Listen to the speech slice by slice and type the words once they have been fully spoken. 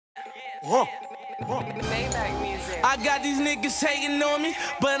I got these niggas hating on me,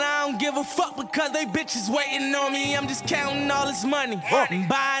 but I don't give a fuck because they bitches waiting on me. I'm just counting all this money and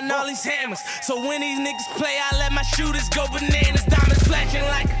buying all these hammers. So when these niggas play, I let my shooters go bananas. Diamonds flashing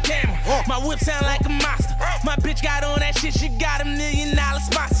like a camera, my whip sound like a monster. My bitch got on that shit, she got $1 million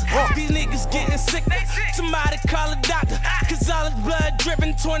sponsor. These niggas getting sick, somebody call a doctor, cause all this blood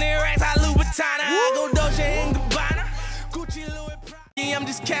dripping, 20 racks, I Louboutin. I go Dolce and Gabbana, Gucci, Louis Prada. I'm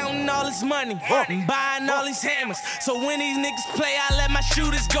just counting all this money and buying all these hammers. So when these niggas play, I let my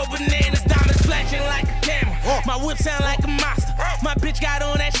shooters go bananas. Diamonds flashing like a camera, my whip sound like a monster. My bitch got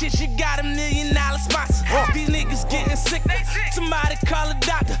on that shit, she got $1 million sponsor. These niggas getting sick, somebody call a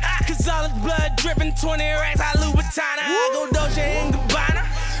doctor, cause all this blood dripping, 20 racks, I Louboutin. I go Dolce and Gabbana,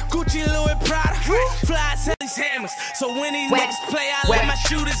 Gucci, Louis Prada, fly sell these hammers. So when these niggas play, I let my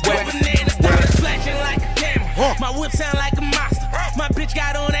shooters go bananas. Diamonds flashing like a camera, my whip sound like a monster. My bitch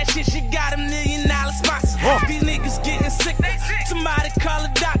got on that shit, she got $1 million sponsor. These niggas getting sick, somebody call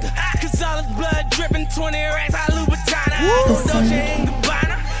a doctor, cause all this blood dripping, 20 racks, I Louboutin. I go Dolce and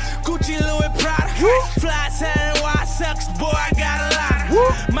Gabbana, Gucci, Louis Prada, fly selling wild sucks, boy, I got a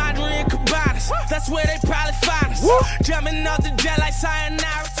lot. Madrid and Cabanas, that's where they probably find us. Jumping off the jet like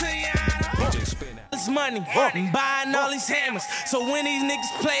sayonara to Yana. This money and buying all these hammers. So when these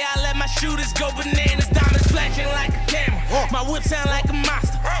niggas play, I let my shooters go bananas. Diamonds flashing like a camera, my whip sound like a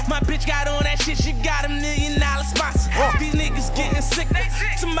monster. My bitch got on that shit, she got $1 million sponsor. These niggas getting sick,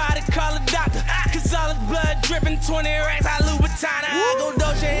 somebody call a doctor, cause all this blood dripping, 20 racks, I Louboutin. I go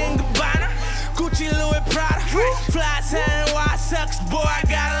Dolce and Gabbana, Gucci, Louis Prada, fly selling wild sucks, boy, I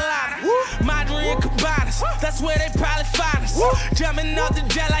got a lot. Madrid and Cabanas, that's where they probably find us. Jumping off the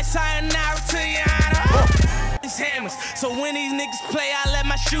jet like sayonara to Yana. These hammers, so when these niggas play, I let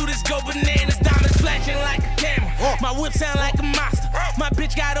my shooters go bananas. Diamonds flashing like a camera, my whip sound like a monster. My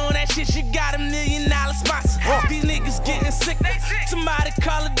bitch got on that shit, she got $1 million sponsor. These niggas getting sick, somebody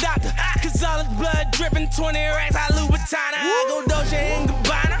call a doctor, cause all this blood dripping, 20 racks, I Louboutin. I go Dolce and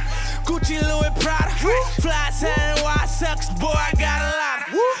Gabbana, Gucci, Louis Prada, fly selling wild sucks, boy, I got a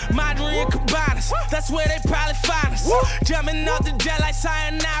lot. Madrid and Cabanas, that's where they probably find us. Jumping off the jet like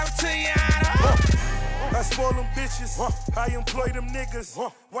sayonara to Yana. I spoil them bitches, I employ them niggas,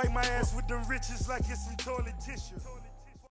 wipe my ass with them riches like it's some toilet tissue.